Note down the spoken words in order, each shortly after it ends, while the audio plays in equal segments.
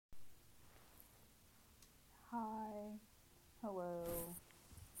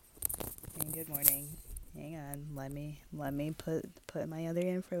morning. Hang on, let me put my other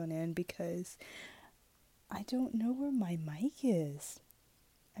info in because I don't know where my mic is.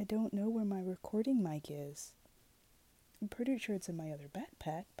 I don't know where my recording mic is. I'm pretty sure it's in my other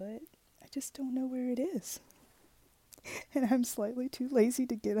backpack, but I just don't know where it is. And I'm slightly too lazy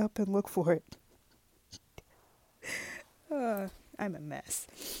to get up and look for it. Uh, I'm a mess.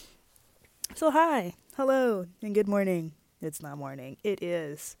 So hi, hello, and good morning. It's not morning. It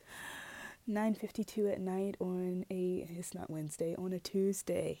is 9:52 at night it's not Wednesday, on a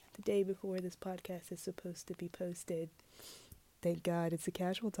Tuesday, the day before this podcast is supposed to be posted. Thank God it's a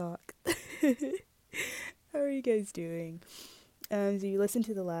casual talk. How are you guys doing? So you listened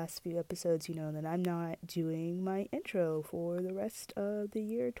to the last few episodes, you know that I'm not doing my intro for the rest of the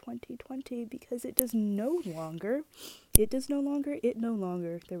year 2020 because it no longer, there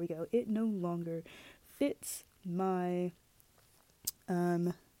we go, it no longer fits my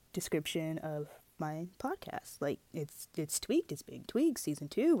description of my podcast. Like it's tweaked, it's being tweaked. Season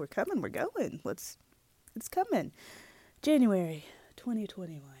 2, we're coming, we're going. It's coming. January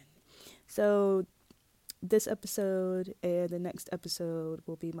 2021. So this episode and the next episode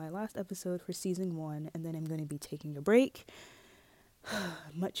will be my last episode for season 1, and then I'm going to be taking a break.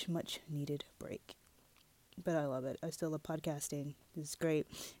 much needed break. But I love it. I still love podcasting. It's great.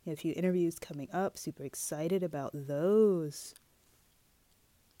 A few interviews coming up. Super excited about those.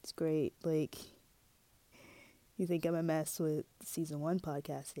 It's great. Like, you think I'm a mess with season 1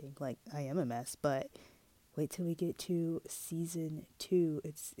 podcasting. Like, I am a mess, but wait till we get to season 2.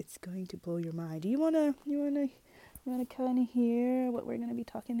 It's going to blow your mind. Do you wanna kind of hear what we're gonna be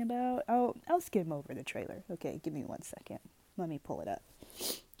talking about? I'll skim over the trailer. Okay, give me 1 second. Let me pull it up.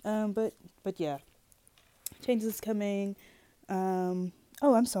 But yeah, changes coming. I'm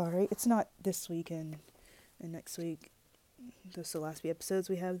sorry. It's not this week and next week. Those are the last few episodes.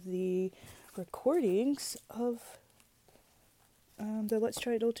 We have the recordings of the Let's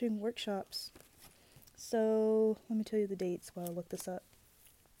Try Adulting workshops. So let me tell you the dates while I look this up.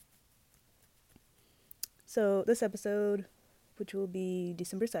 So this episode, which will be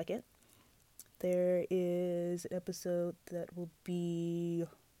December 2nd, there is an episode that will be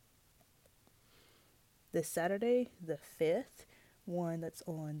this Saturday, the 5th, one that's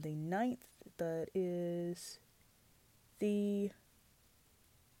on the 9th, that is the...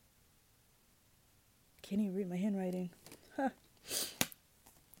 Can't even read my handwriting. Huh.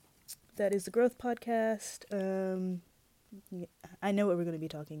 That is the Growth Podcast. I know what we're going to be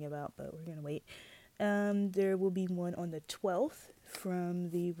talking about, but we're going to wait. There will be one on the 12th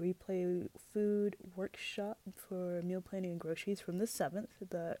from the Replay Food Workshop for Meal Planning and Groceries from the 7th.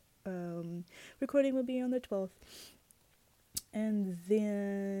 The recording will be on the 12th. And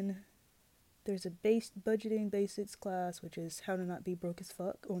then there's a budgeting basics class, which is how to not be broke as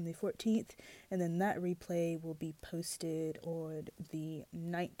fuck, on the 14th. And then that replay will be posted on the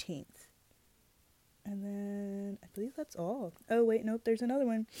 19th. And then I believe that's all. Oh, wait, nope, there's another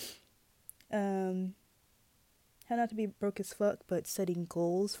one. How not to be broke as fuck, but setting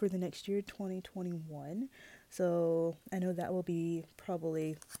goals for the next year, 2021. So I know that will be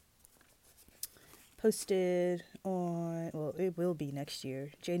probably posted on, well, it will be next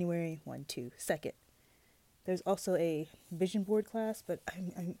year, January 2nd. There's also a vision board class, but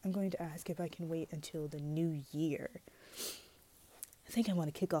I'm going to ask if I can wait until the new year. I think I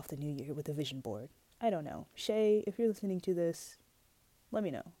want to kick off the new year with a vision board. I don't know. Shay, if you're listening to this, let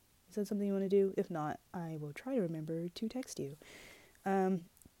me know. Is that something you want to do? If not, I will try to remember to text you.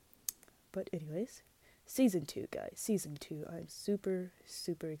 But anyways, season 2, guys. Season 2. I'm super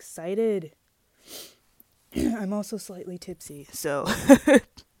excited. I'm also slightly tipsy, so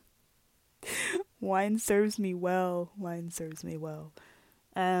wine serves me well.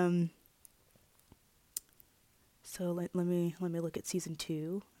 So let me look at season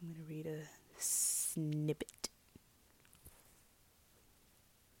 2. I'm going to read a snippet.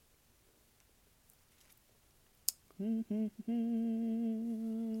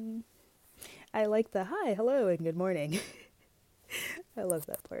 I like the hi, hello, and good morning. I love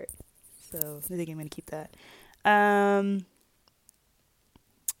that part. So I think I'm going to keep that. Let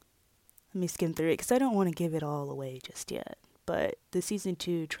me skim through it because I don't want to give it all away just yet. But the season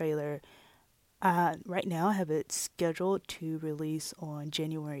 2 trailer, right now I have it scheduled to release on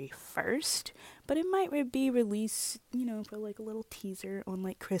January 1st. But it might be released, for like a little teaser on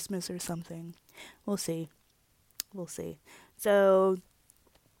like Christmas or something. We'll see. So,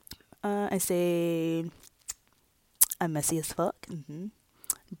 I say I'm messy as fuck.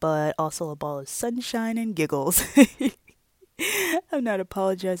 But also a ball of sunshine and giggles. I'm not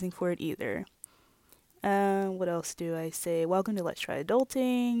apologizing for it either. What else do I say? Welcome to Let's Try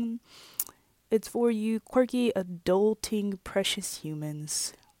Adulting. It's for you quirky, adulting, precious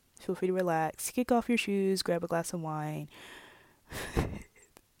humans. Feel free to relax, kick off your shoes, grab a glass of wine.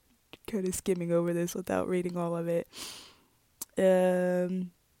 Kind of skimming over this without reading all of it. Let's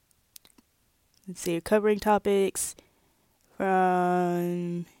see, covering topics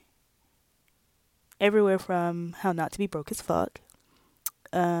from everywhere from how not to be broke as fuck,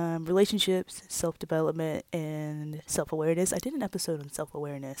 relationships, self-development, and self-awareness. I did an episode on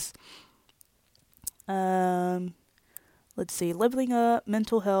self-awareness. Let's see, leveling up,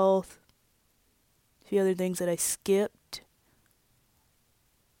 mental health, a few other things that I skipped.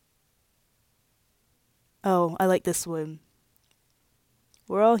 Oh, I like this one.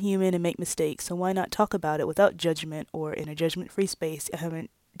 We're all human and make mistakes, so why not talk about it without judgment or in a judgment-free space? I haven't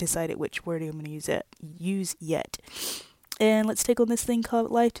decided which word I'm going to use yet. And let's take on this thing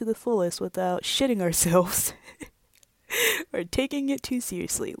called life to the fullest without shitting ourselves or taking it too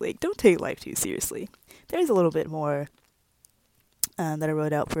seriously. Like, don't take life too seriously. There's a little bit more that I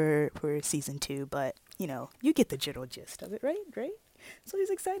wrote out for season 2, but, you know, you get the general gist of it, right? So who's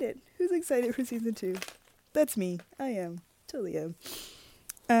excited? Who's excited for season 2? That's me. I am. Totally am.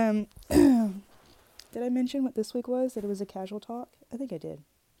 Did I mention what this week was? That it was a casual talk? I think I did.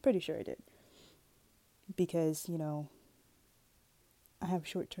 Pretty sure I did. Because, you know, I have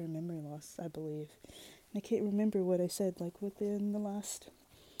short-term memory loss, I believe. And I can't remember what I said, like, within the last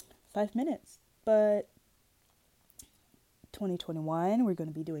 5 minutes. But 2021, we're going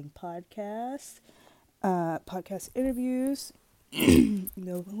to be doing podcasts, podcast interviews. You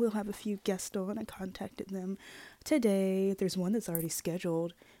know, we'll have a few guests on. I contacted them today. There's one that's already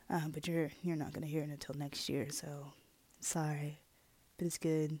scheduled, but you're not going to hear it until next year, so sorry. But it's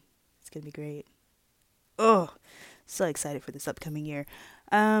good. It's going to be great. Oh, so excited for this upcoming year.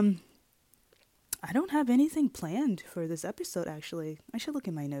 I don't have anything planned for this episode, actually. I should look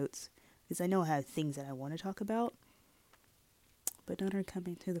in my notes, because I know I have things that I want to talk about, but none are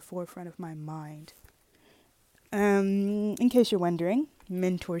coming to the forefront of my mind. In case you're wondering,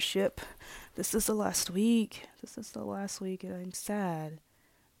 mentorship. This is the last week. And I'm sad.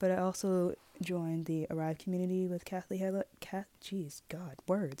 But I also joined the Arrive community with Kathy Heller. Kathy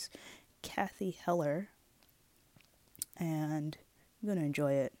Heller. And I'm going to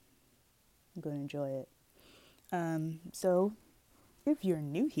enjoy it. So, if you're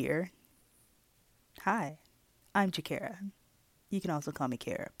new here, hi, I'm Jakara. You can also call me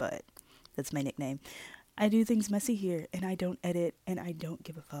Kara, but that's my nickname. I do things messy here, and I don't edit, and I don't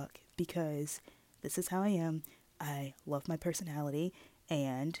give a fuck, because this is how I am. I love my personality,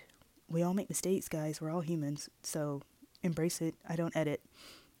 and we all make mistakes, guys. We're all humans, so embrace it. I don't edit.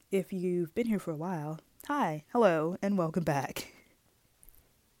 If you've been here for a while, hi, hello, and welcome back.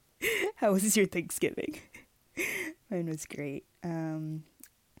 How was your Thanksgiving? Mine was great. I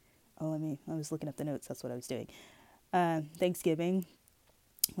was looking up the notes. That's what I was doing. Thanksgiving,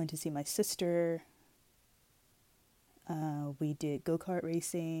 went to see my sister. We did go-kart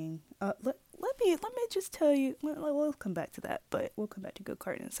racing. Let me just tell you. We'll come back to that, but we'll come back to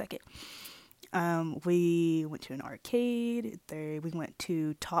go-kart in a second. We went to an arcade. We went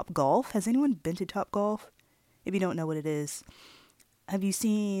to Top Golf. Has anyone been to Top Golf? If you don't know what it is, have you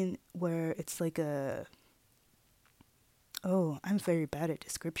seen where it's like a... Oh, I'm very bad at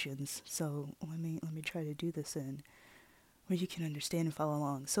descriptions, so let me try to do this in where you can understand and follow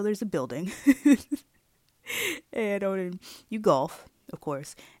along. So there's a building, and you golf, of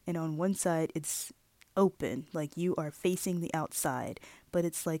course, and on one side it's open, like you are facing the outside, but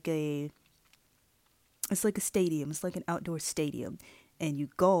it's like a stadium. It's like an outdoor stadium, and you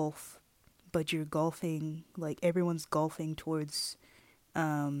golf, but you're golfing like everyone's golfing towards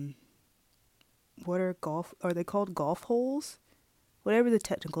are they called golf holes? Whatever the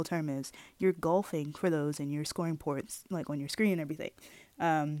technical term is, you're golfing for those and you're scoring points like on your screen and everything.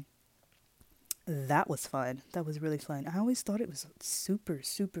 That was fun. That was really fun. I always thought it was super,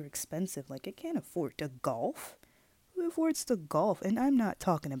 super expensive. Like, I can't afford to golf. Who affords to golf? And I'm not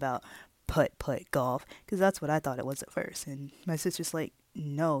talking about putt-putt golf, because that's what I thought it was at first. And my sister's like,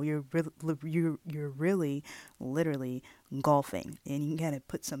 no, you're really literally golfing, and you gotta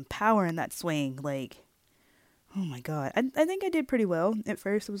put some power in that swing. Like, oh my god. I think I did pretty well. At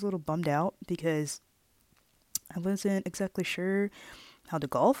first I was a little bummed out because I wasn't exactly sure how to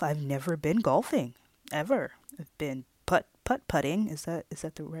golf. I've never been golfing ever. I've been putt-putting. Is that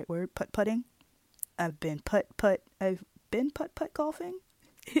the right word? Putt-putting? I've been putt-putt golfing.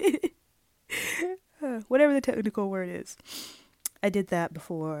 Whatever the technical word is. I did that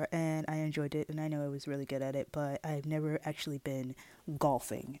before and I enjoyed it, and I know I was really good at it, but I've never actually been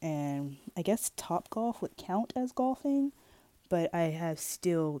golfing. And I guess Top Golf would count as golfing, but I have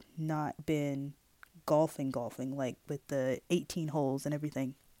still not been golfing like with the 18 holes and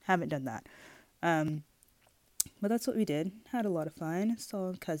everything. Haven't done that. Um, but that's what we did. Had a lot of fun.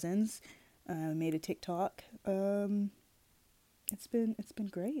 Saw cousins. Made a TikTok. It's been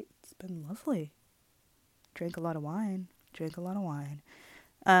great. It's been lovely. Drank a lot of wine. Drank a lot of wine.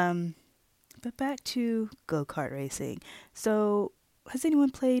 Um, but back to go-kart racing. So, has anyone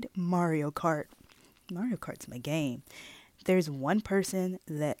played Mario Kart? Mario Kart's my game. There's one person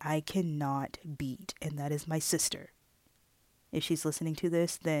that I cannot beat, and that is my sister. If she's listening to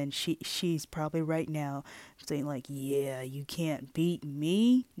this, then she's probably right now saying like, "Yeah, you can't beat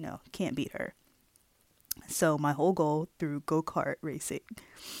me." No, can't beat her. So my whole goal through go-kart racing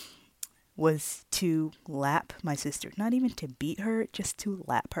was to lap my sister. Not even to beat her, just to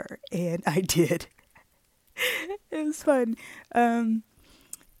lap her. And I did. It was fun.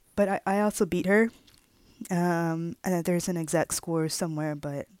 But I also beat her. And there's an exact score somewhere,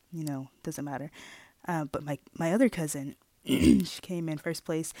 but, doesn't matter. But my other cousin, she came in first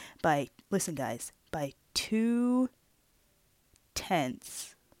place by, listen guys, by 2/10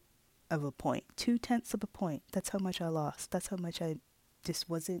 of a point. 2/10 of a point. That's how much I lost. That's how much I just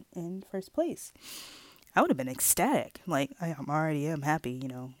wasn't in first place. I would have been ecstatic. Like, I'm already am happy,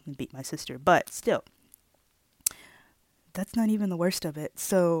 beat my sister. But still, that's not even the worst of it.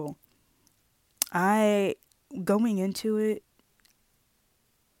 So, going into it,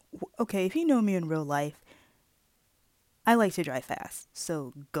 okay, if you know me in real life, I like to drive fast.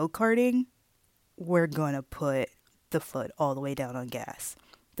 So, go-karting, we're going to put the foot all the way down on gas.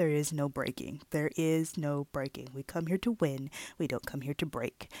 There is no braking. There is no braking. We come here to win. We don't come here to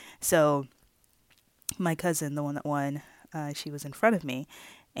break. So, my cousin, the one that won, she was in front of me,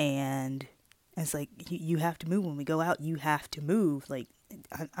 and it's like, you have to move when we go out. You have to move. Like,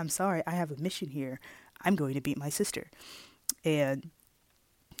 I'm sorry, I have a mission here. I'm going to beat my sister. And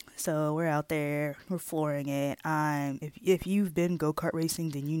so we're out there, we're flooring it. If you've been go-kart racing,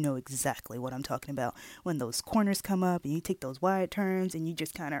 then you know exactly what I'm talking about. When those corners come up and you take those wide turns and you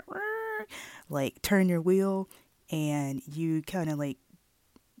just kind of like turn your wheel and you kind of like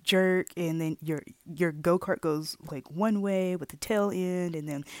jerk, and then your go-kart goes like one way with the tail end, and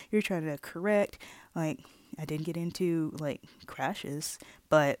then you're trying to correct. Like, I didn't get into like crashes,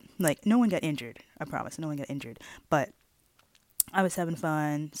 but like no one got injured. I promise, no one got injured. But I was having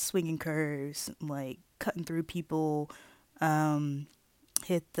fun, swinging curves, like cutting through people.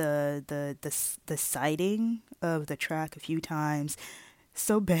 Hit the siding of the track a few times,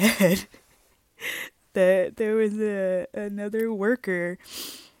 so bad that there was another worker.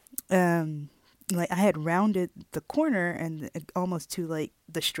 Like, I had rounded the corner and almost to like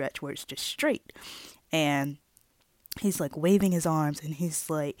the stretch where it's just straight, and he's like waving his arms and he's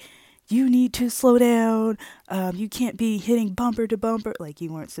like, "You need to slow down. You can't be hitting bumper to bumper." Like,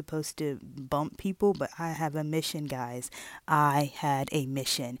 you weren't supposed to bump people, but I have a mission, guys. I had a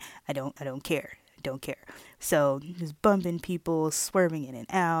mission. I don't care. Don't care. So just bumping people, swerving in and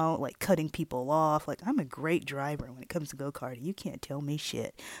out, like cutting people off. Like, I'm a great driver when it comes to go-karting. You can't tell me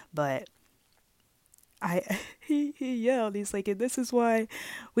shit. But he yelled. He's like, "And this is why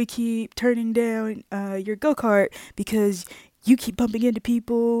we keep turning down your go-kart, because you keep bumping into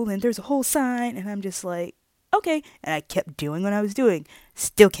people and there's a whole sign." And I'm just like, okay. And I kept doing what I was doing.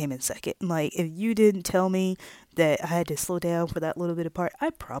 Still came in second. Like, if you didn't tell me that I had to slow down for that little bit of part,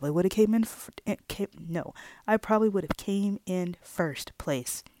 I probably would have I probably would have came in first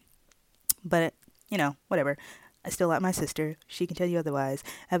place. But, whatever. I still like my sister. She can tell you otherwise.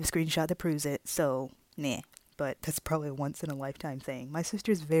 I have a screenshot that proves it. So, nah. But that's probably a once in a lifetime thing. My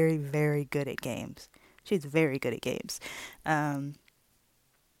sister's very, very good at games. She's very good at games.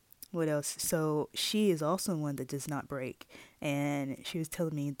 What else? So she is also one that does not break. And she was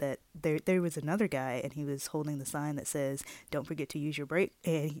telling me that there was another guy, and he was holding the sign that says, "Don't forget to use your brake."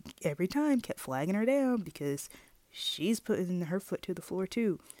 And he every time kept flagging her down because she's putting her foot to the floor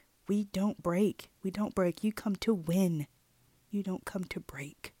too. We don't break. We don't break. You come to win. You don't come to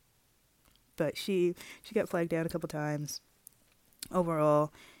break. But she got flagged down a couple times.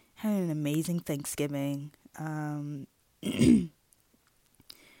 Overall, had an amazing Thanksgiving.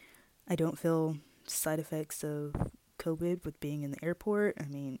 I don't feel side effects of COVID with being in the airport. I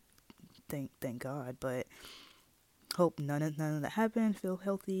mean, thank God, but hope none of that happened. Feel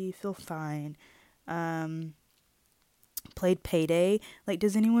healthy, feel fine. Played Payday. Like,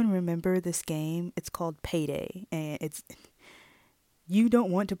 does anyone remember this game? It's called Payday, and you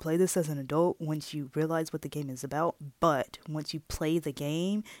don't want to play this as an adult once you realize what the game is about, but once you play the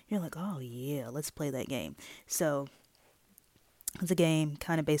game, you're like, "Oh yeah, let's play that game." So it's a game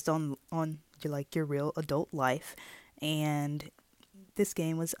kind of based on your real adult life, And this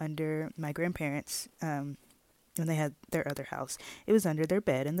game was under my grandparents, when they had their other house. It was under their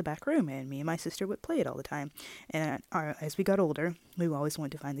bed in the back room, and me and my sister would play it all the time. And as we got older, we always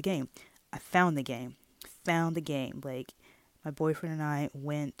wanted to find the game. I found the game. Like, my boyfriend and I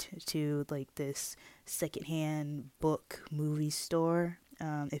went to, like, this secondhand book movie store.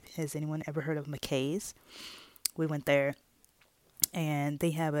 Has anyone ever heard of McKay's? We went there, and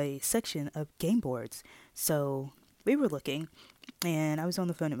they have a section of game boards. So we were looking, and I was on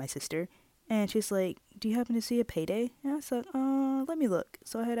the phone with my sister, and she's like, do you happen to see a Payday? And I was like, let me look.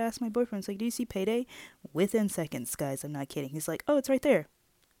 So I had asked my boyfriend, like, do you see Payday? Within seconds, guys, I'm not kidding. He's like, oh, it's right there.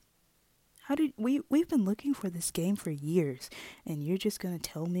 We've been looking for this game for years, and you're just going to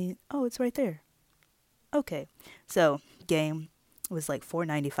tell me, oh, it's right there. Okay. So, game was like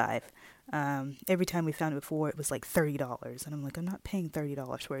 $4.95. Every time we found it before, it was like $30. And I'm like, I'm not paying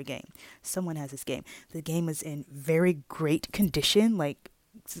 $30 for a game. Someone has this game. The game was in very great condition, like,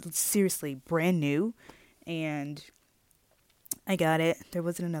 seriously, brand new. And I got it. There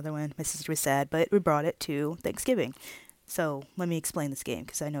wasn't another one. My sister was sad, but we brought it to Thanksgiving. So let me explain this game,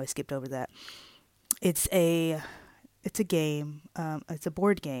 because I know I skipped over that. It's a game. It's a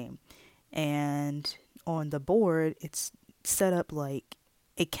board game, and on the board, it's set up like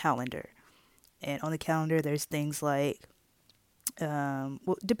a calendar. And on the calendar, there's things like,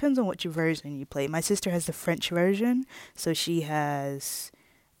 well, it depends on which version you play. My sister has the French version, so she has,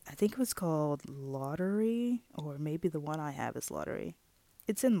 I think it was called Lottery, or maybe the one I have is Lottery.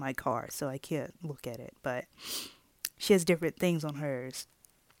 It's in my car, so I can't look at it, but she has different things on hers,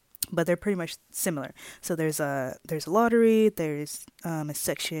 but they're pretty much similar. So there's a lottery. There's a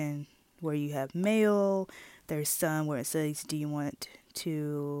section where you have mail. There's some where it says, do you want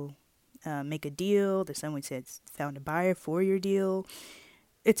to make a deal? There's some where it says, found a buyer for your deal.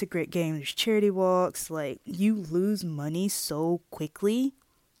 It's a great game. There's charity walks. Like, you lose money so quickly,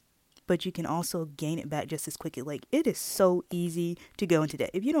 but you can also gain it back just as quickly. Like, it is so easy to go into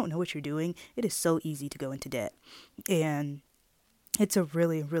debt. If you don't know what you're doing, it is so easy to go into debt. And it's a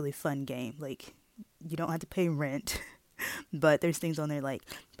really, really fun game. Like, you don't have to pay rent, but there's things on there like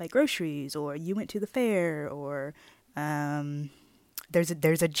buy groceries, or you went to the fair, or there's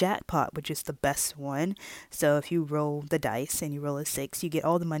a jackpot, which is the best one. So if you roll the dice and you roll a 6, you get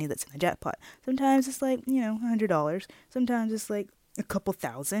all the money that's in the jackpot. Sometimes it's like, $100. Sometimes it's like a couple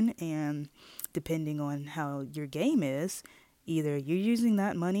thousand, and depending on how your game is, either you're using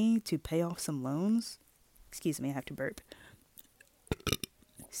that money to pay off some loans. Excuse me, I have to burp.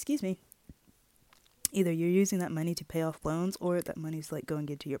 Excuse me. Either you're using that money to pay off loans, or that money's like going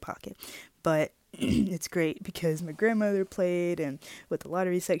into your pocket. But it's great because my grandmother played, and with the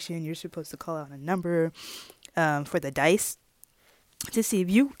lottery section, you're supposed to call out a number for the dice to see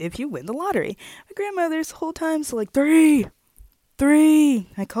if you win the lottery. My grandmother's whole time's like, three.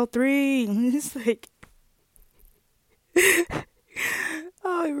 I called 3. And it's like,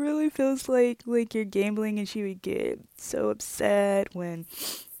 oh, it really feels like you're gambling. And she would get so upset when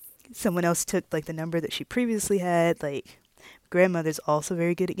someone else took like the number that she previously had. Like, grandmother's also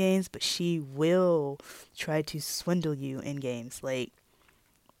very good at games, but she will try to swindle you in games. Like,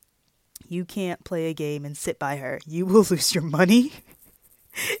 you can't play a game and sit by her. You will lose your money.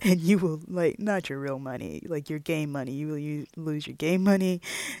 And you will, like, not your real money, like your game money. You will lose your game money.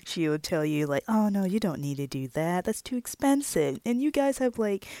 She will tell you, like, oh, no, you don't need to do that. That's too expensive. And you guys have,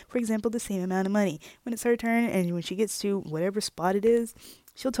 like, for example, the same amount of money. When it's her turn, and when she gets to whatever spot it is,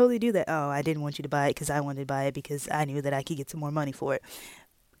 she'll totally do that. Oh, I didn't want you to buy it because I wanted to buy it because I knew that I could get some more money for it.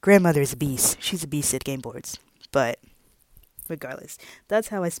 Grandmother is a beast. She's a beast at game boards. But regardless, that's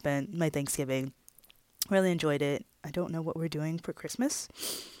how I spent my Thanksgiving. Really enjoyed it. I don't know what we're doing for Christmas,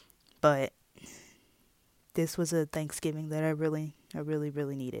 but this was a Thanksgiving that I really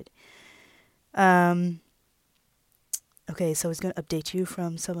needed. Okay, so I was going to update you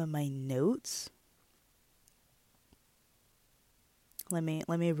from some of my notes. Let me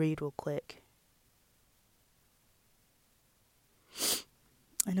read real quick.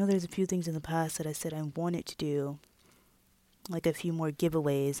 I know there's a few things in the past that I said I wanted to do, like a few more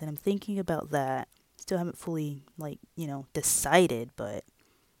giveaways, and I'm thinking about that. Still haven't fully, decided, but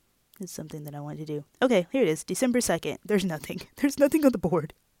it's something that I want to do. Okay, here it is, December 2nd. There's nothing on the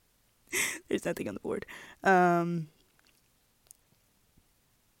board. There's nothing on the board.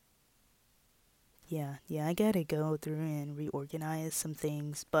 Yeah, I gotta go through and reorganize some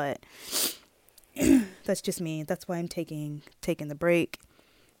things, but that's just me. That's why I'm taking the break.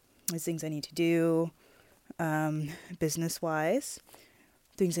 There's things I need to do, business-wise.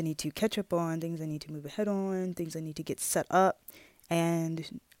 Things I need to catch up on, things I need to move ahead on, things I need to get set up.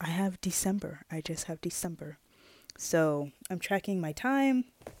 And I have December. I just have December. So I'm tracking my time.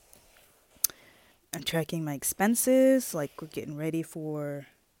 I'm tracking my expenses. Like, we're getting ready for,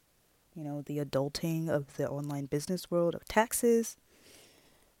 the adulting of the online business world of taxes.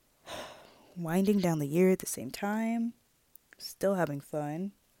 Winding down the year at the same time. Still having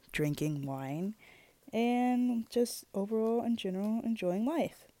fun. Drinking wine. And just overall, in general, enjoying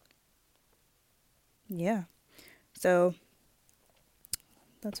life. Yeah. So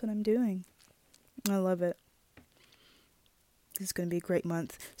that's what I'm doing. I love it. This is going to be a great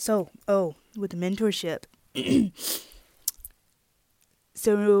month. So, with the mentorship.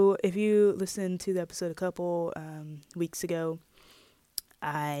 So, if you listened to the episode a couple weeks ago,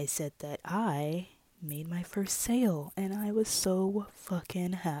 I said that I made my first sale, and I was so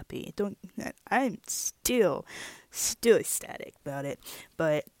fucking happy. I'm still ecstatic about it.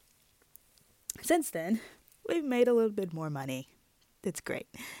 But since then, we've made a little bit more money. It's great.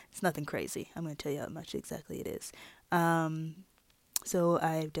 It's nothing crazy. I'm going to tell you how much exactly it is. So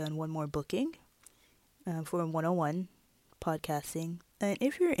I've done one more booking for 101 podcasting. And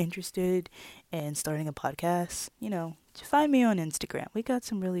if you're interested in starting a podcast, find me on Instagram. We got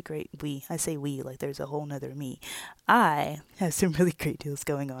some really great, I say we, like there's a whole nother me. I have some really great deals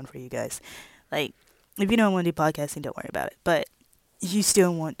going on for you guys. Like, if you don't want to do podcasting, don't worry about it. But if you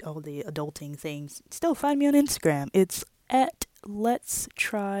still want all the adulting things, still find me on Instagram. It's at let's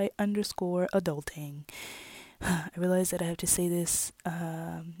try _adulting. I realize that I have to say this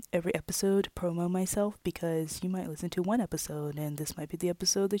every episode to promo myself, because you might listen to one episode and this might be the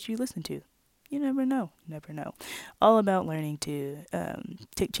episode that you listen to. You never know. Never know. All about learning to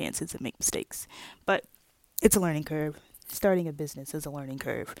take chances and make mistakes. But it's a learning curve. Starting a business is a learning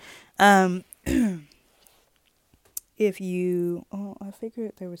curve. I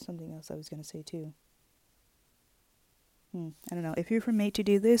figured there was something else I was going to say too. I don't know. If you're from Made to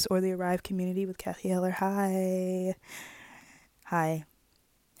Do This or the Arrive community with Kathy Heller, hi. Hi.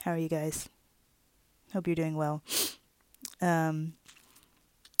 How are you guys? Hope you're doing well.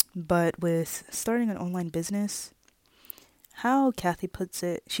 But with starting an online business, how Kathy puts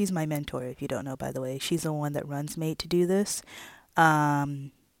it, she's my mentor, if you don't know, by the way. She's the one that runs Made to Do This.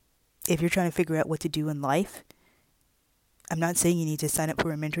 If you're trying to figure out what to do in life, I'm not saying you need to sign up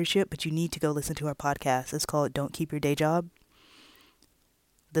for a mentorship, but you need to go listen to our podcast. It's called Don't Keep Your Day Job.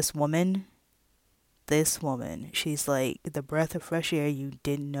 This woman, she's like the breath of fresh air you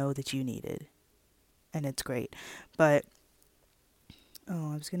didn't know that you needed. And it's great. But,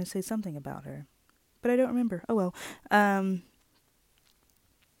 I was going to say something about her, but I don't remember. Oh well.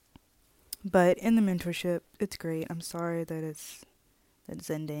 But in the mentorship, it's great. I'm sorry that it's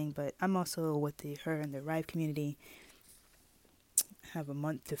ending, but I'm also with her and the Arrive community. Have a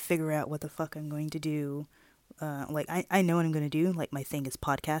month to figure out what the fuck I'm going to do. I know what I'm going to do. Like, my thing is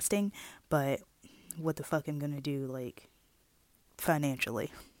podcasting, but what the fuck I'm going to do, like,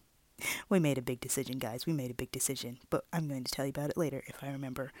 financially. We made a big decision, guys. We made a big decision, but I'm going to tell you about it later if I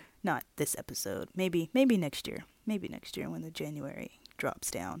remember. Not this episode. Maybe next year. Maybe next year when the January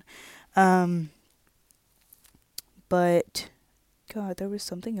drops down. But, God, there was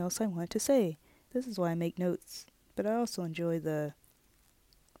something else I wanted to say. This is why I make notes. But I also enjoy the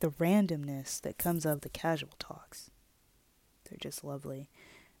randomness that comes of the casual talks. They're just lovely.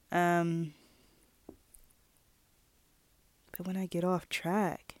 But when I get off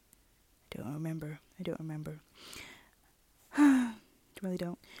track, I don't remember. Really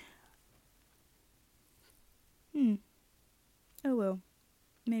don't. Oh well.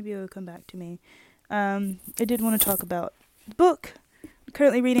 Maybe it'll come back to me. I did want to talk about the book I'm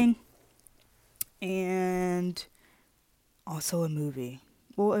currently reading, and also a movie.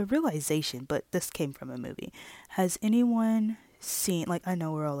 Well, a realization, but this came from a movie. Has anyone seen, like, I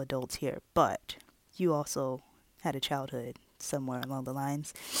know we're all adults here, but you also had a childhood somewhere along the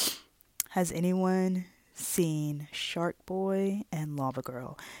lines. Has anyone seen Shark Boy and Lava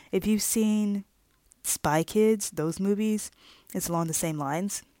Girl? If you've seen Spy Kids, those movies, it's along the same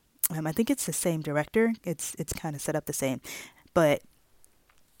lines. I think it's the same director. It's kind of set up the same. But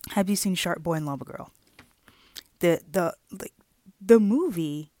have you seen Shark Boy and Lava Girl? The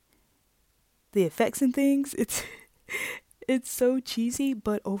movie, the effects and things, it's so cheesy,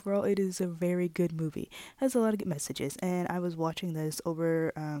 but overall it is a very good movie. It has a lot of good messages, and I was watching this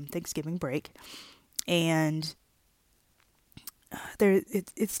over Thanksgiving break, and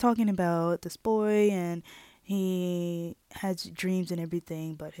it's talking about this boy, and he has dreams and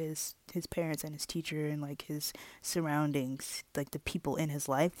everything, but his parents and his teacher and like his surroundings, like the people in his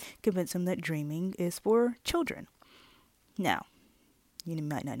life, convince him that dreaming is for children. Now, you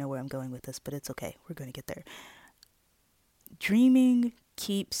might not know where I'm going with this, but it's okay. We're going to get there. Dreaming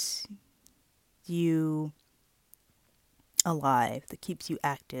keeps you alive, that keeps you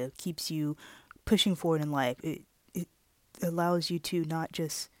active, keeps you pushing forward in life. It allows you to not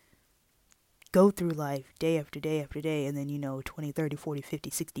just go through life day after day after day and then 20, 30, 40, 50,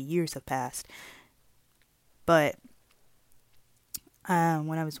 60 years have passed. But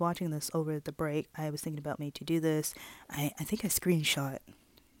when I was watching this over the break, I was thinking about me to do this. I think I screenshot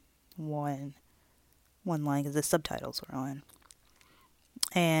one line because the subtitles were on.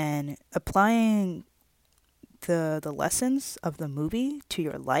 And applying the lessons of the movie to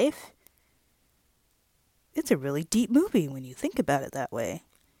your life, it's a really deep movie when you think about it that way.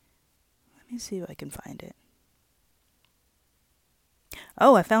 Let me see if I can find it.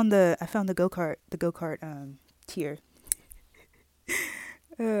 Oh, I found the go-kart tier.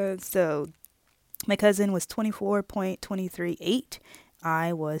 So my cousin was 24.238.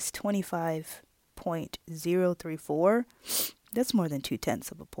 I was 25.034. That's more than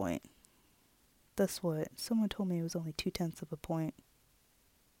 2/10 of a point. That's what someone told me. It was only 2/10 of a point.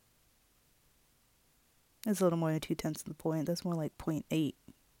 That's a little more than 2/10 of a point. That's more like 0.8.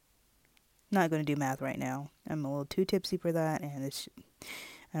 Not going to do math right now. I'm a little too tipsy for that, and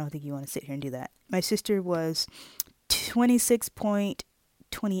I don't think you want to sit here and do that. My sister was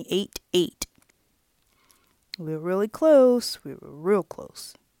 26.288. We were really close. We were real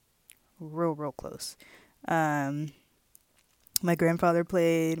close. Real close. My grandfather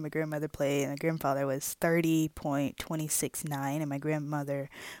played, my grandmother played, and my grandfather was 30.269, and my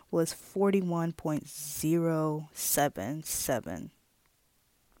grandmother was 41.077.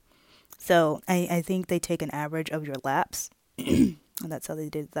 So I think they take an average of your laps, and that's how they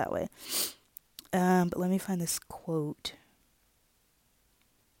did it that way. But let me find this quote.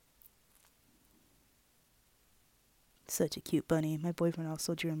 Such a cute bunny. My boyfriend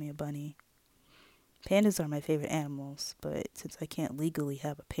also drew me a bunny. Pandas are my favorite animals, but since I can't legally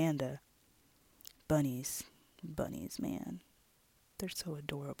have a panda, bunnies, man, they're so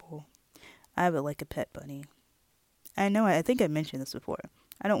adorable. I would like a pet bunny. I think I mentioned this before.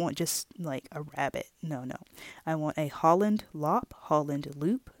 I don't want just like a rabbit. No. I want a Holland Loop.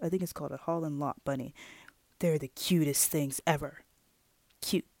 I think it's called a Holland Loop bunny. They're the cutest things ever.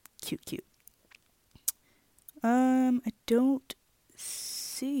 Cute. I don't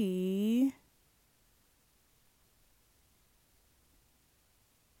see.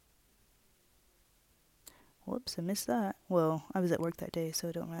 Whoops, I missed that. Well, I was at work that day, so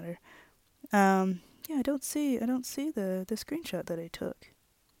it don't matter. Yeah, I don't see the screenshot that I took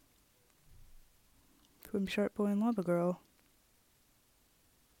from Shark Boy and Lava Girl.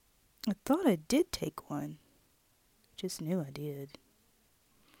 I thought I did take one. Just knew I did.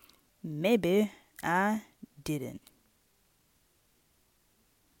 Maybe I didn't.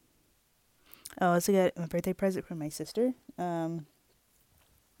 Oh, I also got a birthday present from my sister. Hang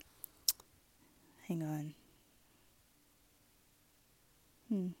on.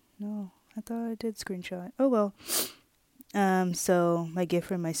 No, I thought I did screenshot. Oh well. So my gift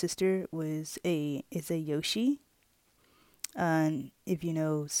from my sister is a Yoshi. If you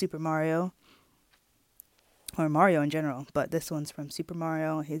know Super Mario, or Mario in general, but this one's from Super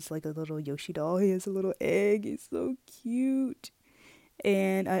Mario. He's like a little Yoshi doll. He has a little egg. He's so cute.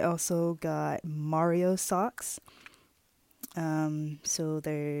 And I also got Mario socks. So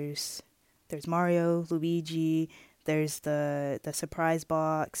there's Mario, Luigi. There's the surprise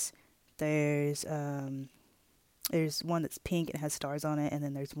box. There's one that's pink and has stars on it, and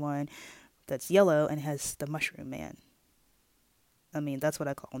then there's one that's yellow and has the Mushroom Man. I mean, that's what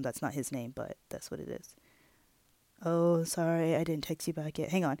I call him. That's not his name, but that's what it is. Oh, sorry, I didn't text you back yet.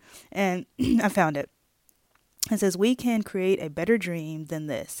 Hang on. And I found it. It says, "We can create a better dream than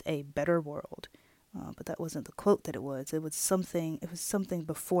this, a better world." But that wasn't the quote that it was. It was something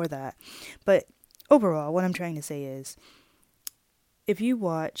before that. But overall, what I'm trying to say is, if you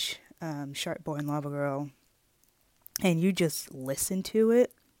watch Shark Boy and Lava Girl and you just listen to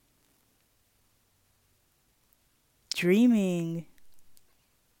it, dreaming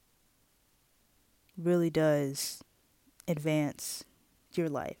really does advance your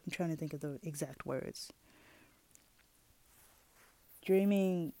life. I'm trying to think of the exact words.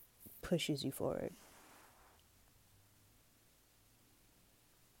 Dreaming pushes you forward.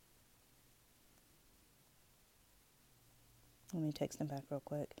 Let me text him back real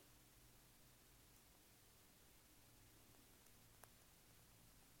quick.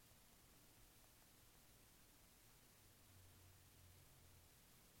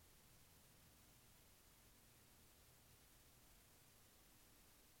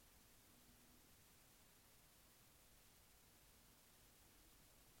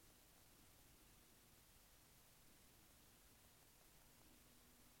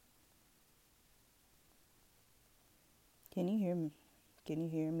 Can you hear me? Can you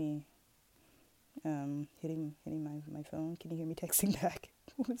hear me? Hitting my phone. Can you hear me texting back?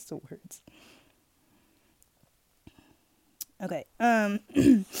 What's the words? Okay.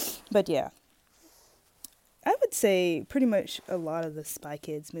 But yeah, I would say pretty much a lot of the Spy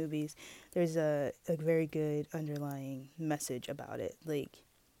Kids movies, there's a very good underlying message about it. Like,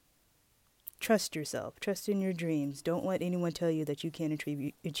 trust yourself, trust in your dreams. Don't let anyone tell you that you can't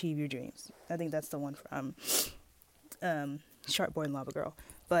achieve your dreams. I think that's the one from Shark Boy and Lava Girl.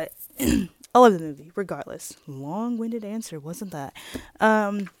 But all of the movie, regardless. Long-winded answer, wasn't that?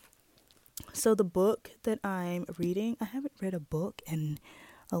 So the book that I'm reading, I haven't read a book in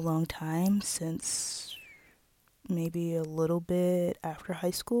a long time, since maybe a little bit after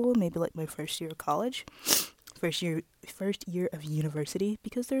high school, maybe like my first year of college, first year of university,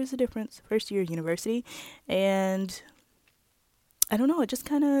 because there is a difference. First year of university, and I don't know, it just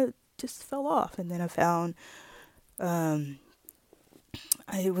kind of just fell off, and then I found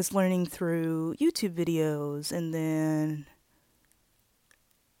I was learning through YouTube videos, and then,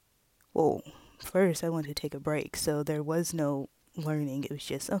 well, first I wanted to take a break, so there was no learning. It was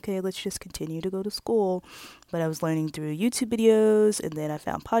just, okay, let's just continue to go to school. But I was learning through YouTube videos, and then I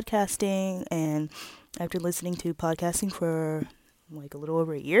found podcasting, and after listening to podcasting for like a little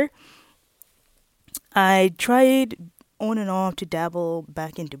over a year, I tried on and off to dabble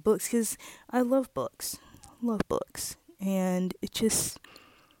back into books, because I love books, and it just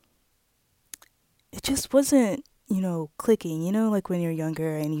wasn't, clicking, like when you're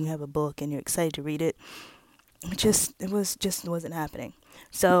younger and you have a book and you're excited to read it. It wasn't happening.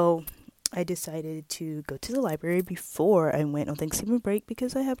 So I decided to go to the library before I went on Thanksgiving break,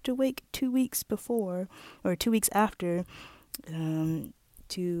 because I have to wait 2 weeks before, or 2 weeks after,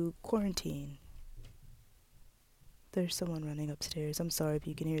 to quarantine. There's someone running upstairs. I'm sorry if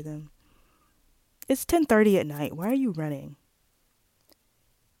you can hear them. It's 10:30 at night. Why are you running?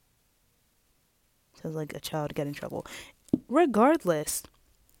 Sounds like a child got in trouble. Regardless,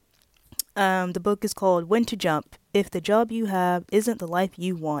 the book is called When to Jump, If the Job You Have Isn't the Life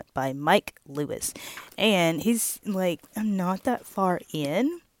You Want, by Mike Lewis. And he's like, I'm not that far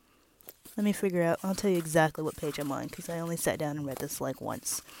in. Let me figure out. I'll tell you exactly what page I'm on, because I only sat down and read this like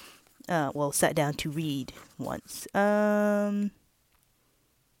once. Sat down to read once.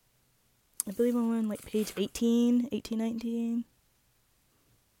 I believe I'm on like page 18, 19.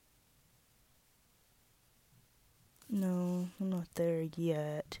 No, I'm not there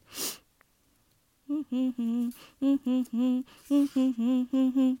yet.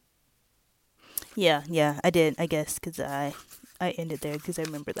 Yeah, I did, I guess, because I ended there, because I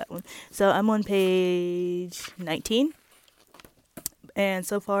remember that one. So I'm on page 19. And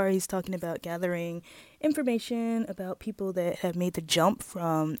so far, he's talking about gathering information about people that have made the jump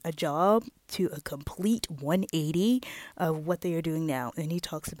from a job to a complete 180 of what they are doing now. And he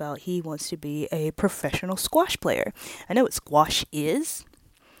talks about he wants to be a professional squash player. I know what squash is,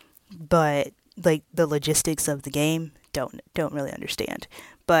 but like the logistics of the game, don't really understand.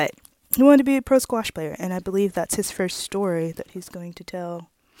 But he wanted to be a pro squash player, and I believe that's his first story that he's going to tell.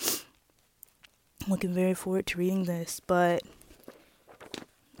 I'm looking very forward to reading this, but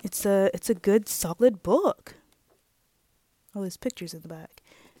it's a good, solid book. Oh, there's pictures in the back.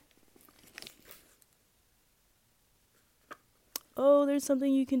 Oh, there's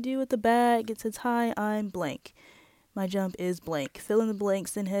something you can do with the bag. It says, "Hi, I'm blank. My jump is blank. Fill in the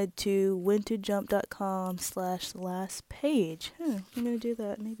blanks and head to whentojump.com/last page." I'm going to do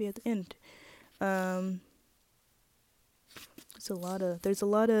that maybe at the end. There's a lot of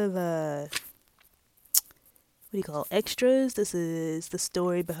what do you call, extras. This is the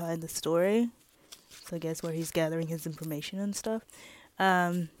story behind the story. So I guess where he's gathering his information and stuff.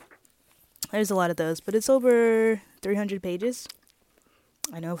 There's a lot of those, but it's over 300 pages.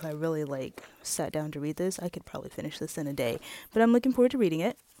 I know if I really sat down to read this, I could probably finish this in a day. But I'm looking forward to reading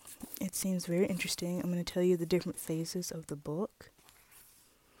it. It seems very interesting. I'm going to tell you the different phases of the book.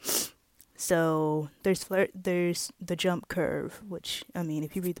 So there's the jump curve, which, I mean,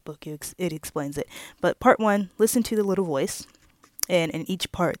 if you read the book, it explains it. But part 1, listen to the little voice. And in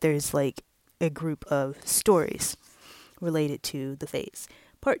each part, there's a group of stories related to the phase.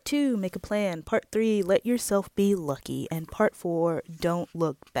 Part 2, make a plan. Part 3, let yourself be lucky. And part 4, don't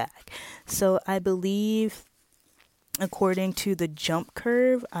look back. So I believe, according to the jump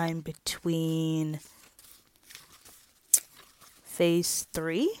curve, I'm between phase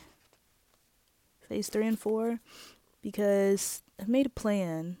 3 and 4, because I've made a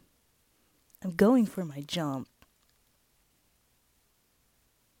plan. I'm going for my jump.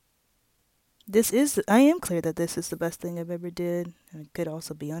 I am clear that this is the best thing I've ever did. And it could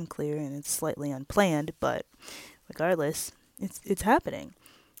also be unclear, and it's slightly unplanned, but regardless, it's happening.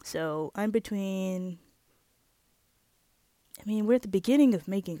 So I'm we're at the beginning of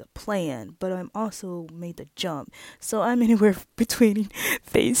making a plan, but I'm also made the jump. So I'm anywhere between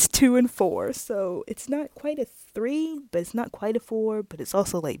phase 2 and 4. So it's not quite a 3, but it's not quite a 4, but it's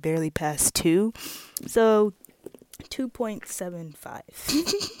also like barely past 2. So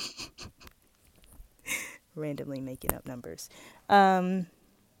 2.75. Randomly making up numbers. How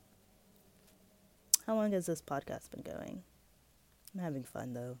long has this podcast been going? I'm having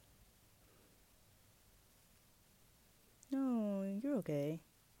fun though. No, you're okay.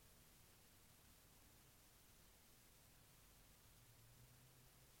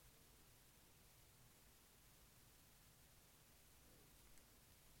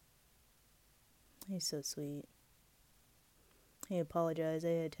 He's so sweet. He apologized. I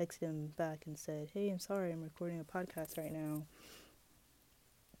had texted him back and said, "Hey, I'm sorry, I'm recording a podcast right now."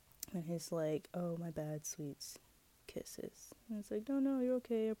 And he's like, "Oh, my bad, sweets. Kisses." And it's like, "No, you're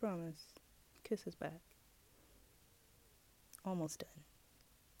okay, I promise. Kisses back." Almost done.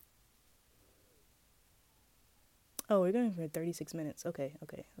 Oh, we're going for 36 minutes. Okay.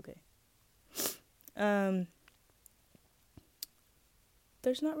 Um,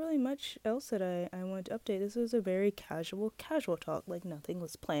 there's not really much else that I want to update. This was a very casual talk, like nothing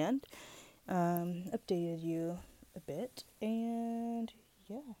was planned. Updated you a bit, and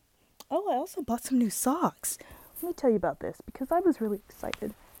yeah. Oh, I also bought some new socks. Let me tell you about this, because I was really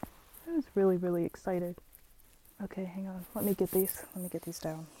excited. I was really, really excited. Okay, hang on. Let me get these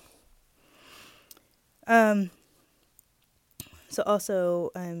down. So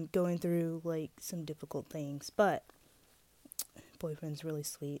also, I'm going through, like, some difficult things, but boyfriend's really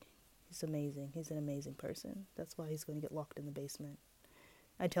sweet. He's amazing. He's an amazing person. That's why he's going to get locked in the basement.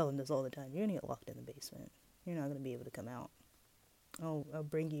 I tell him this all the time. You're going to get locked in the basement. You're not going to be able to come out. I'll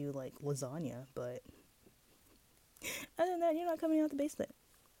bring you, like, lasagna, but other than that, you're not coming out the basement.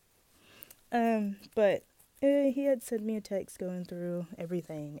 But he had sent me a text going through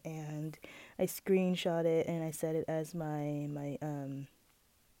everything, and I screenshot it, and I set it as my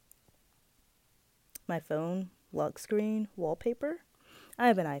phone lock screen wallpaper. I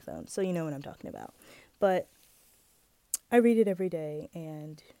have an iPhone, so you know what I'm talking about. But I read it every day,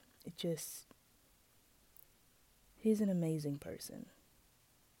 and he's an amazing person.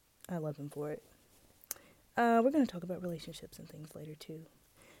 I love him for it. We're going to talk about relationships and things later, too.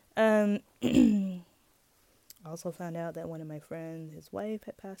 I also found out that one of my friends, his wife,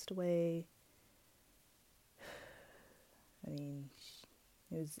 had passed away. I mean,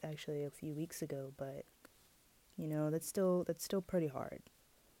 it was actually a few weeks ago, but you know, that's still pretty hard.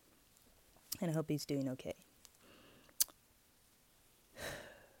 And I hope he's doing okay.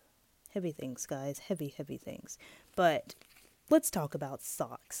 Heavy things, guys. Heavy things. But let's talk about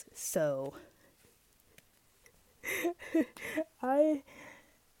socks. So I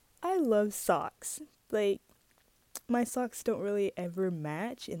love socks. Like, my socks don't really ever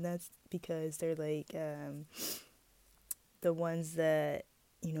match, and that's because they're like the ones that,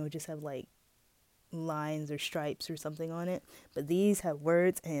 you know, just have like lines or stripes or something on it. But these have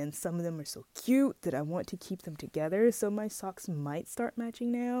words, and some of them are so cute that I want to keep them together. So my socks might start matching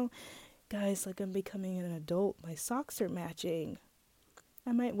now. Guys, like, I'm becoming an adult. My socks are matching.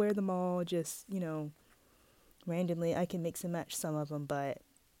 I might wear them all just, you know, randomly. I can mix and match some of them, but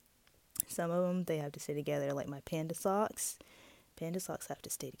some of them, they have to stay together. Like my panda socks. Panda socks have to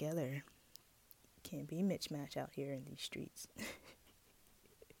stay together. Can't be mismatch out here in these streets.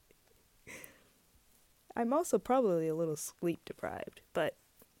 I'm also probably a little sleep deprived, but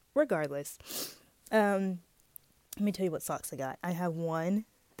regardless, let me tell you what socks I got. I have one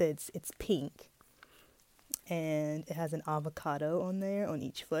it's pink, and it has an avocado on there on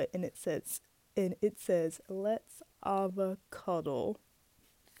each foot, and it says "Let's avocado."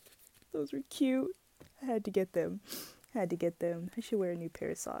 Those were cute. I had to get them. I should wear a new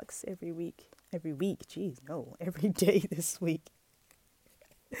pair of socks every week. Every week? Jeez, no. Every day this week.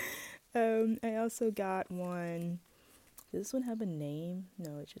 I also got one. Does this one have a name?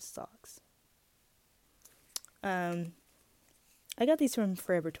 No, it's just socks. I got these from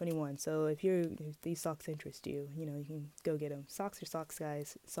Forever 21, so if these socks interest you, you know, you can go get them. Socks are socks,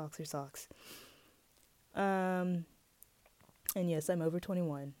 guys. Socks are socks. And yes, I'm over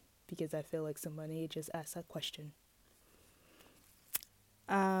 21, because I feel like somebody just asked that question.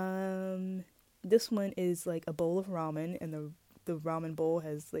 This one is like a bowl of ramen, and the ramen bowl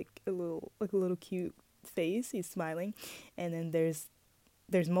has like a little cute face. He's smiling, and then there's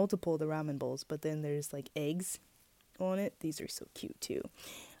multiple of the ramen bowls, but then there's like eggs on it. These are so cute too.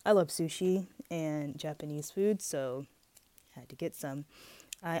 I love sushi and Japanese food, so I had to get some.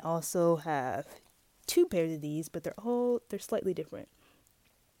 I also have two pairs of these, but they're slightly different.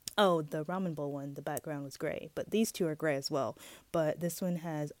 Oh, the ramen bowl one, the background was gray, but these two are gray as well. But this one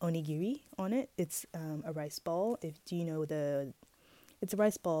has onigiri on it. It's a rice ball. Do you know it's a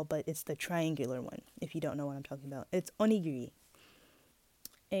rice ball, but it's the triangular one. If you don't know what I'm talking about, it's onigiri.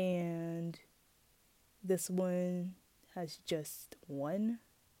 And this one has just one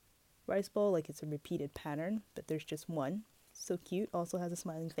rice ball, like it's a repeated pattern, but there's just one. So cute. Also has a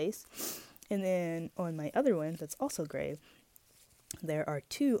smiling face. And then on my other one, that's also gray, there are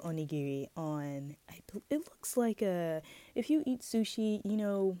two onigiri on. It looks like if you eat sushi, you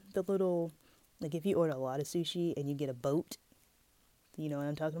know the little, like if you order a lot of sushi and you get a boat, you know what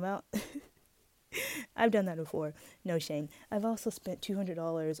I'm talking about. I've done that before, no shame. I've also spent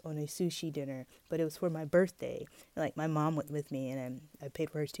 $200 on a sushi dinner, but it was for my birthday. Like my mom went with me, and I paid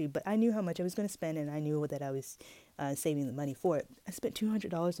for hers too. But I knew how much I was going to spend, and I knew that I was saving the money for it. I spent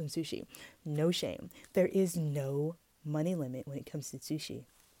 $200 on sushi, no shame. There is no money limit when it comes to sushi,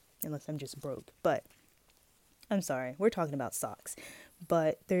 unless I'm just broke. But I'm sorry, we're talking about socks.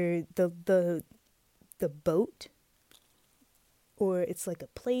 But they're the boat, or it's like a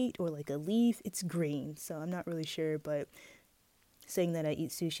plate or like a leaf, it's green, so I'm not really sure. But saying that I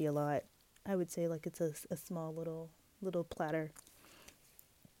eat sushi a lot, I would say like it's a small little platter.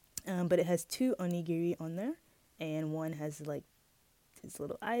 But it has two onigiri on there, and one has like his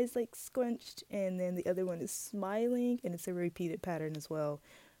little eyes like scrunched, and then the other one is smiling, and it's a repeated pattern as well.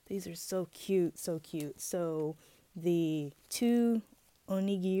 These are so cute, so cute. So the two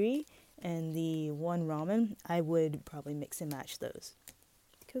onigiri and the one ramen, I would probably mix and match those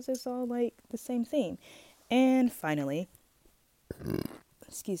because it's all like the same theme. And finally,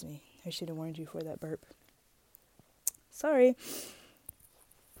 excuse me, I should have warned you for that burp. Sorry.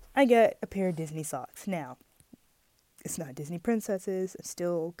 I got a pair of Disney socks. Now, it's not Disney princesses. I'm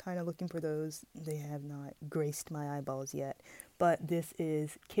still kind of looking for those. They have not graced my eyeballs yet. But this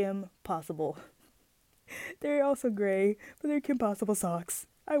is Kim Possible. They're also gray, but they're Kim Possible socks.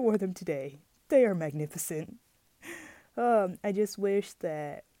 I wore them today. They are magnificent. I just wish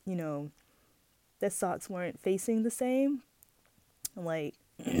that, the socks weren't facing the same. Like,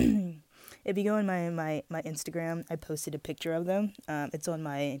 if you go on my Instagram, I posted a picture of them. It's on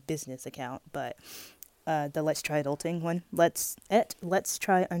my business account, but the Let's Try Adulting one. Let's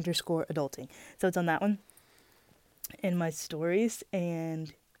try _adulting. So it's on that one in my stories,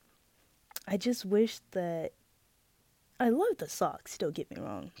 and I just wish that I love the socks, don't get me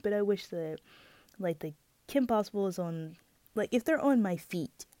wrong, but I wish that like the Kim Possible is on, like if they're on my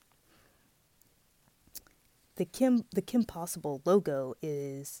feet, the Kim Possible logo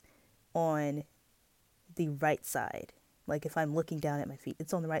is on the right side. Like if I'm looking down at my feet,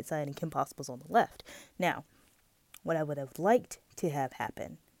 it's on the right side and Kim Possible's on the left. Now, what I would have liked to have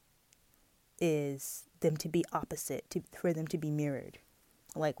happen is them to be opposite, for them to be mirrored,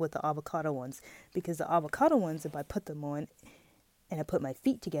 like with the avocado ones. Because the avocado ones, if I put them on and I put my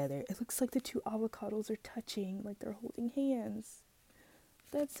feet together, it looks like the two avocados are touching, like they're holding hands.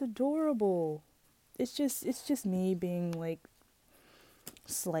 That's adorable. It's just me being like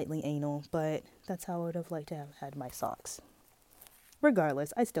slightly anal, but that's how I would have liked to have had my socks.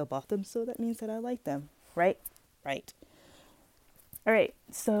 Regardless, I still bought them, so that means that I like them, right? Right. All right,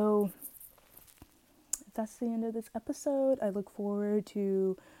 so that's the end of this episode. I look forward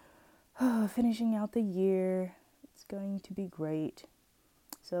to finishing out the year. It's going to be great.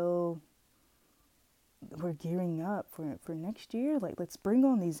 So we're gearing up for next year. Like, let's bring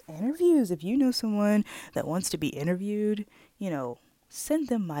on these interviews. If you know someone that wants to be interviewed, send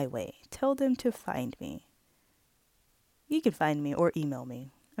them my way. Tell them to find me. You can find me or email me.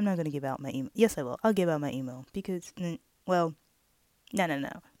 I'm not going to give out my email. Yes, I will. I'll give out my email because, no.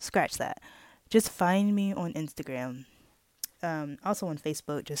 Scratch that. Just find me on Instagram. Also on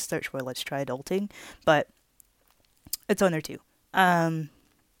Facebook, just search for Let's Try Adulting. But it's on there too. I'm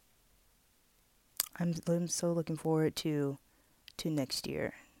so looking forward to next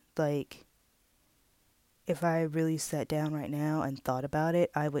year. Like, if I really sat down right now and thought about it,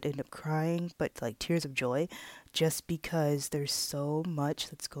 I would end up crying, but like tears of joy, just because there's so much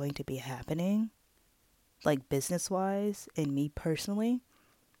that's going to be happening, like business-wise and me personally.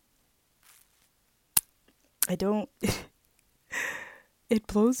 It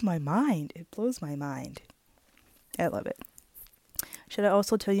blows my mind. It blows my mind. I love it. Should I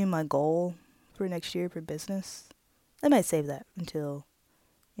also tell you my goal for next year for business? I might save that until,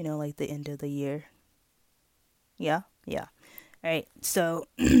 like the end of the year. Yeah. All right. So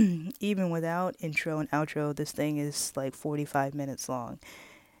even without intro and outro, this thing is like 45 minutes long.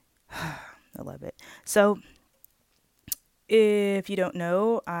 I love it. So If you don't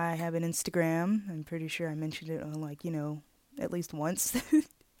know, I have an Instagram. I'm pretty sure I mentioned it on at least once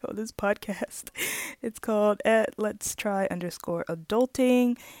on this podcast. It's called at let's try underscore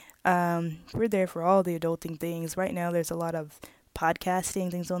adulting. We're there for all the adulting things. Right now there's a lot of podcasting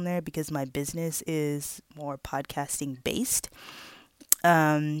things on there because my business is more podcasting based.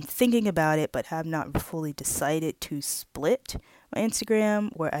 Thinking about it, but have not fully decided to split my Instagram,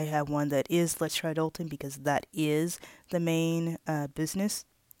 where I have one that is Let's Try Adulting because that is the main business.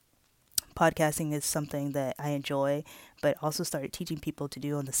 Podcasting is something that I enjoy, but also started teaching people to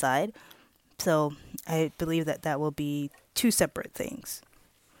do on the side. So I believe that will be two separate things.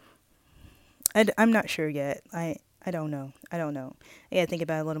 I'm not sure yet. I don't know. I gotta think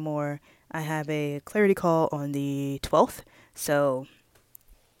about it a little more. I have a clarity call on the 12th, so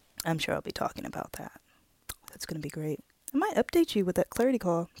I'm sure I'll be talking about that. That's going to be great. I might update you with that clarity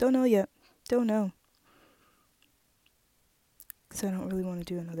call. Don't know yet. Don't know. Because I don't really want to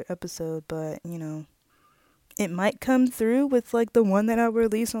do another episode, but, it might come through with, the one that I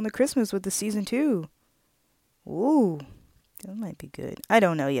released on the Christmas with the season 2. Ooh, that might be good. I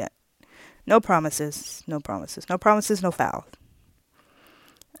don't know yet. No promises. No promises. No promises, no foul.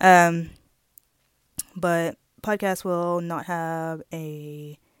 But podcast will not have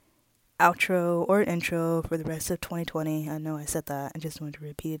a outro or intro for the rest of 2020. I know I said that. I just wanted to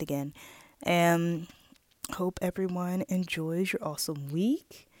repeat it again. And hope everyone enjoys your awesome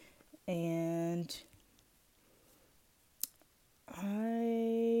week. And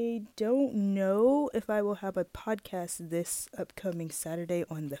I don't know if I will have a podcast this upcoming Saturday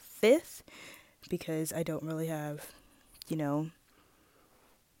on the 5th because I don't really have,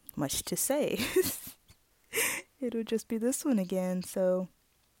 much to say. It'll just be this one again, so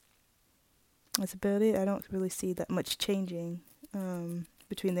that's about it. I don't really see that much changing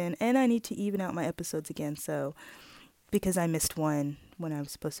between then. And I need to even out my episodes again. So, because I missed one when I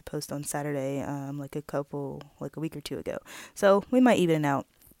was supposed to post on Saturday, a week or two ago. So, we might even out.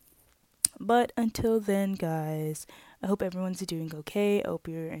 But until then, guys, I hope everyone's doing okay. I hope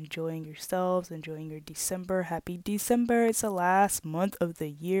you're enjoying yourselves, enjoying your December. Happy December. It's the last month of the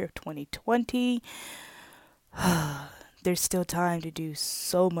year of 2020. There's still time to do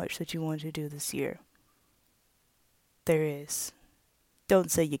so much that you want to do this year. There is. Don't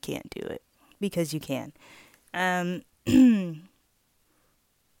say you can't do it, because you can. I feel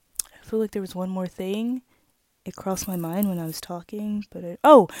like there was one more thing. It crossed my mind when I was talking, but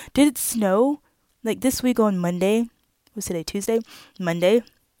did it snow? This week on Monday, was today Tuesday? Monday.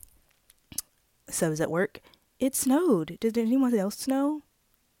 So I was at work. It snowed. Did anyone else snow?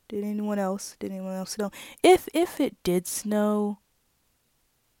 Did anyone else know? If it did snow,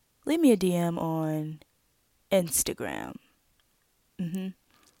 leave me a DM on Instagram.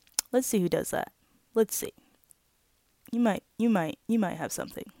 Let's see who does that. Let's see. You might have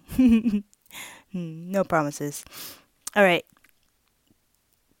something. No promises. All right.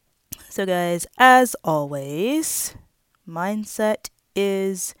 So guys, as always, mindset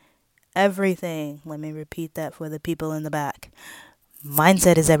is everything. Let me repeat that for the people in the back.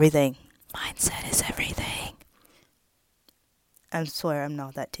 Mindset is everything. Mindset is everything. I swear I'm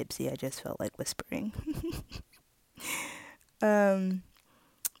not that tipsy. I just felt like whispering.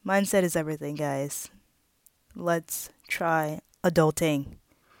 Mindset is everything, guys. Let's try adulting.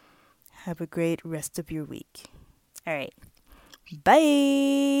 Have a great rest of your week. All right.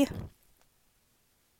 Bye.